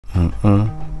Hey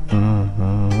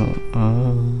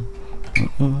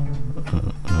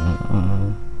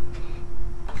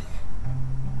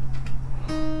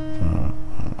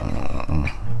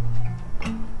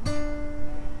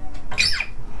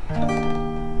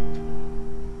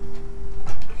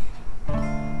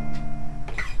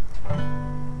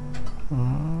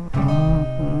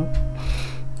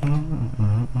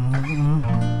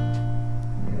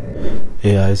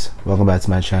guys, welcome back to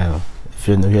my channel. If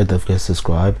you're new here, don't forget to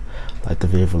subscribe, like the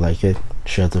video if you like it,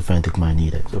 share it to a friend who might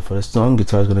need it. So for the song,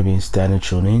 guitar is going to be in standard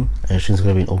tuning, and strings are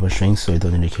going to be in open strings, so you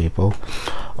don't need a capo.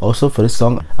 Also for this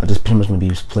song, I'm just pretty much going to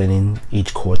be playing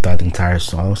each chord throughout the entire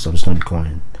song, so I'm just going to be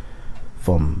going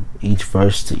from each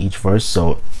verse to each verse,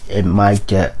 so it might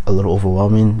get a little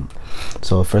overwhelming.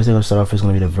 So first thing I'm going to start off is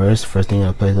going to be the verse. First thing I'm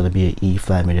going to play is going to be an E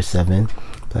flat major 7.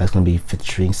 That's going to be 5th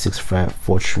string 6th fret,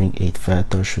 4th string 8th fret,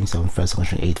 3rd string 7th fret, 2nd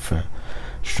string 8th fret,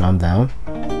 strum down.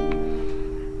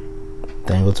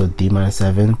 Then go to a D minor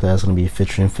 7. That's going to be 5th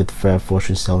string 5th fret, 4th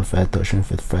string 7th fret, 3rd string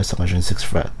 5th fret, 2nd string 6th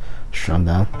fret, strum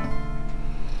down.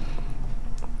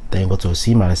 Then go to a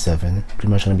C minor 7. Pretty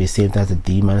much going to be the same thing as the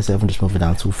D minor 7, just move it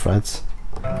down 2 frets.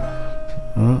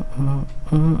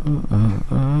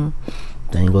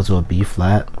 Then you go to a B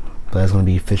flat. That's going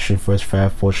to be 5th string 1st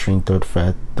fret, 4th string 3rd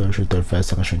fret, 3rd string 3rd fret,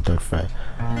 2nd string 3rd fret.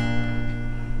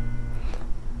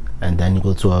 And then you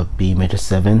go to a B major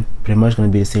 7. Pretty much going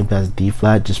to be the same as D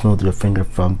flat, just move the finger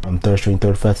from 3rd string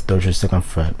 3rd fret to 3rd string 2nd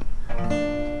fret.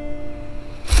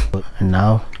 And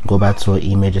now go back to an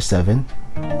E major 7.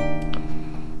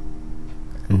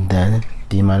 And then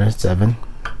D minor 7.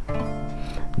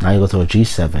 Now you go to a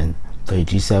G7. So your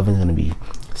G7 is going to be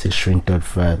 6th string 3rd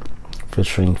fret, 5th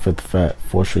string 5th fret,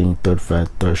 4th string 3rd fret,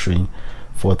 3rd string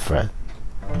 4th fret.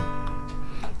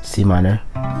 C minor,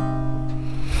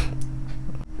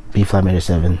 B flat major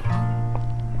 7.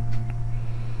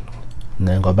 And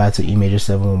then go back to E major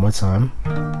 7 one more time.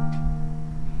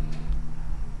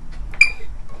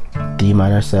 D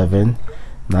minor 7.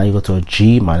 Now you go to a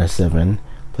G minor 7.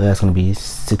 But that's going to be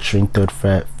 6th string 3rd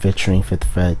fret, 5th string 5th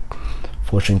fret,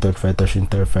 4th string 3rd fret, 3rd string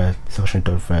 3rd fret, 2nd string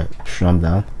 3rd fret, strum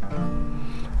down.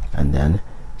 And then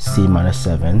C minor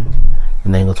 7.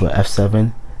 And then you go to a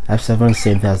F7. F7,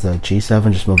 same thing as the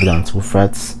G7, just move it down 2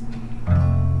 frets.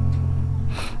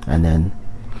 And then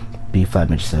B flat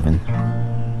major 7.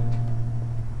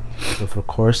 So for the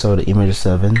chorus, so the E major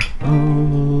 7.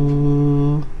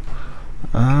 Ooh,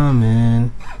 I'm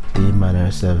in D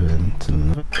minor 7.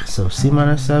 So C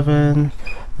minor 7,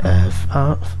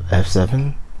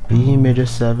 F7, B major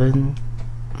 7,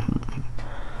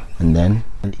 and then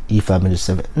E flat major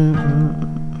 7,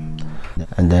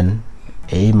 and then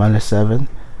A minor 7.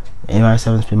 A minor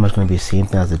 7 is pretty much going to be the same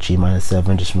thing as the G minor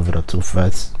 7, just move it up 2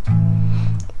 frets.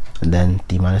 And then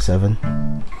D minor 7,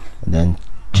 and then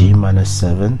G minor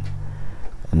 7,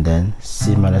 and then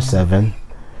C minor 7,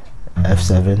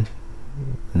 F7,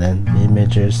 and then B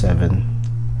major 7.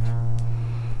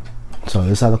 So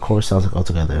this is how the chorus sounds like all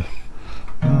together.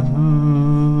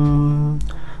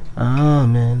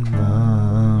 I'm in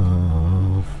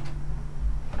love.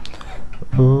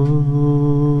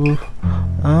 Ooh,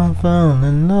 I found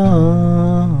in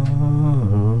love.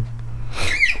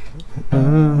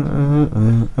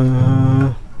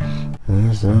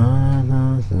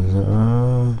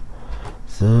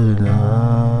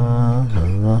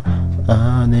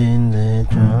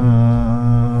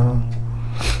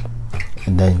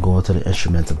 And then go to the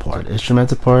instrumental part.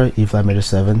 Instrumental part, E flat major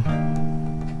 7.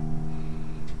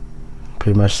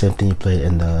 Pretty much same thing you played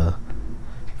in the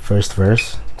first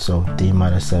verse. So D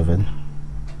minor 7,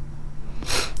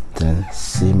 then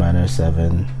C minor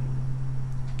 7,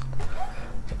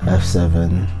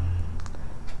 F7,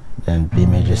 then B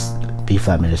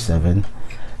flat major 7,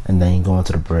 and then you go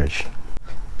into the bridge.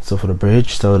 So for the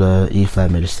bridge, so the E flat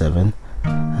major 7.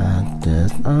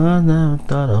 I never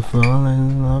thought of falling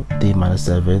in love. D minor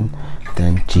 7,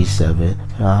 then G7.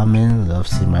 I'm in love.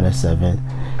 C minor 7,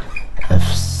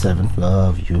 F7.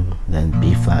 Love you. Then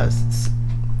B flat.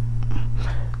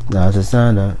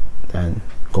 Then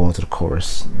go into the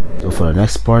chorus. So for the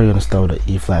next part, you're gonna start with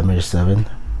the E flat major 7.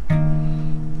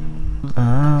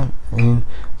 In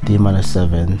D minor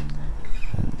 7,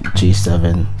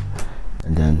 G7,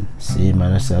 and then C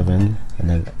minor 7, and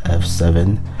then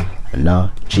F7. And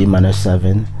now G minor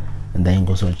 7, and then you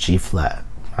go to a G flat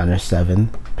minor 7.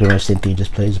 Pretty much same thing you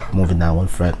just played, just moving down 1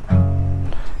 fret.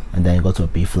 And then you go to a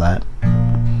B flat.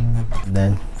 And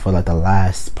then for like the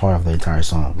last part of the entire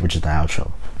song, which is the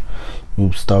outro,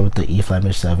 you start with the E flat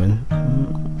major 7,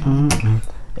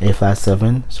 A flat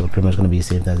 7. So pretty much gonna be the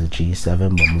same thing as a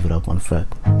G7, but move it up 1 fret.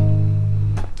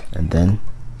 And then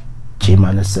G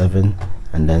minor 7,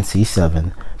 and then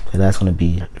C7. Okay, that's gonna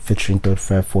be 5th string 3rd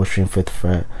fret, 4th string 5th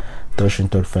fret, 3rd string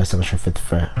 3rd fret, 2nd string 5th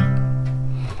fret,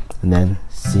 and then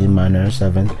C minor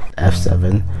 7,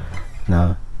 F7,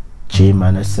 now G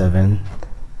minor 7,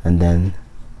 and then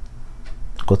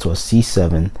go to a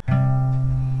C7,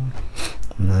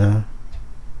 and then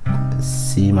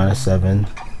C minor 7,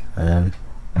 and then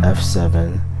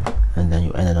F7, and then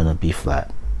you end it on a B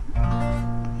flat.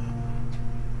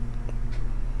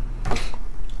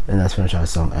 And that's pretty much how the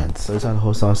song ends. So that's how the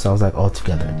whole song sounds like all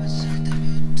together.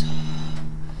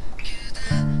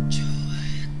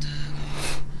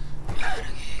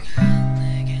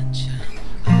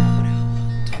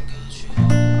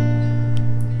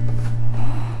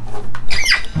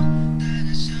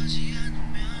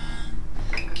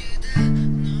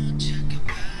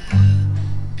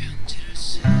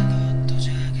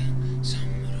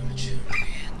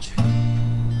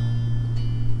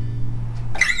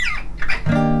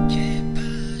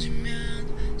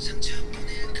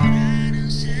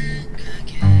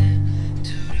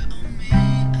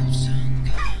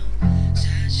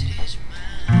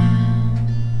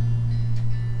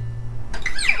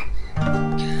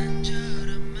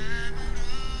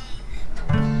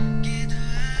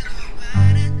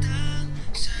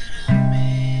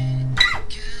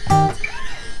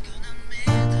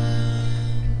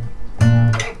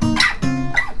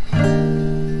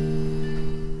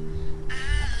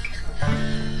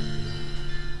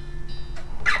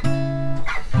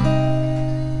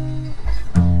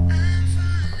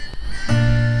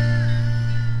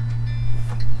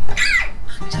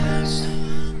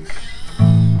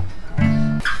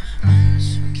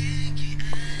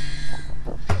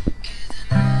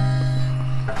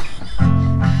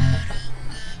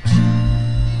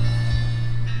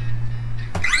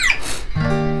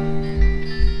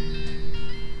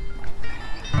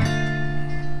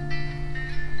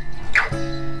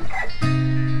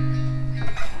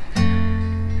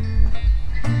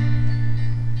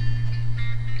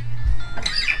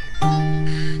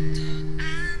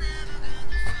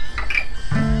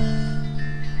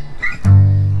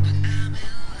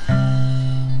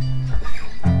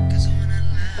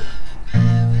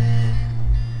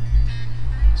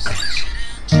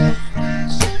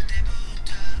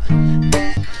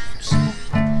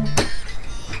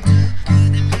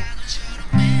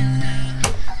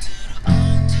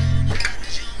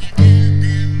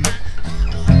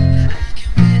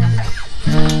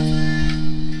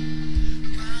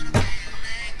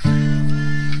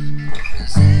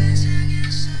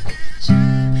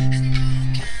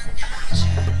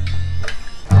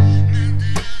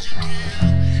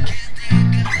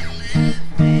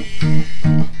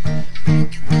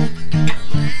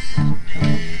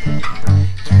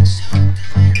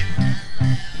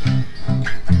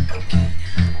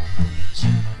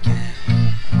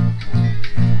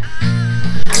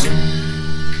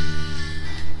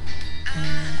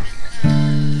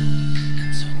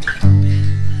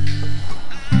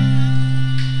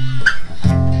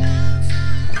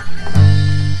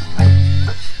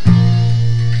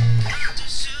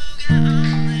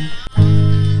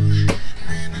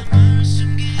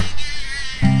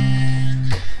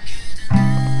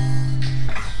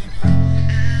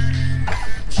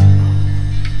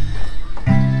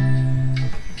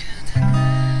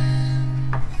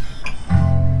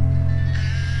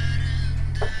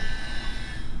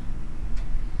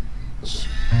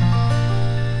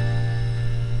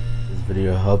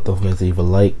 Video helped, don't forget to leave a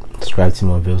like, subscribe to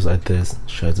more videos like this,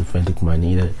 share to friends who might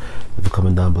need it, leave a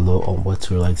comment down below on what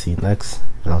you would like to see next,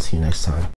 and I'll see you next time.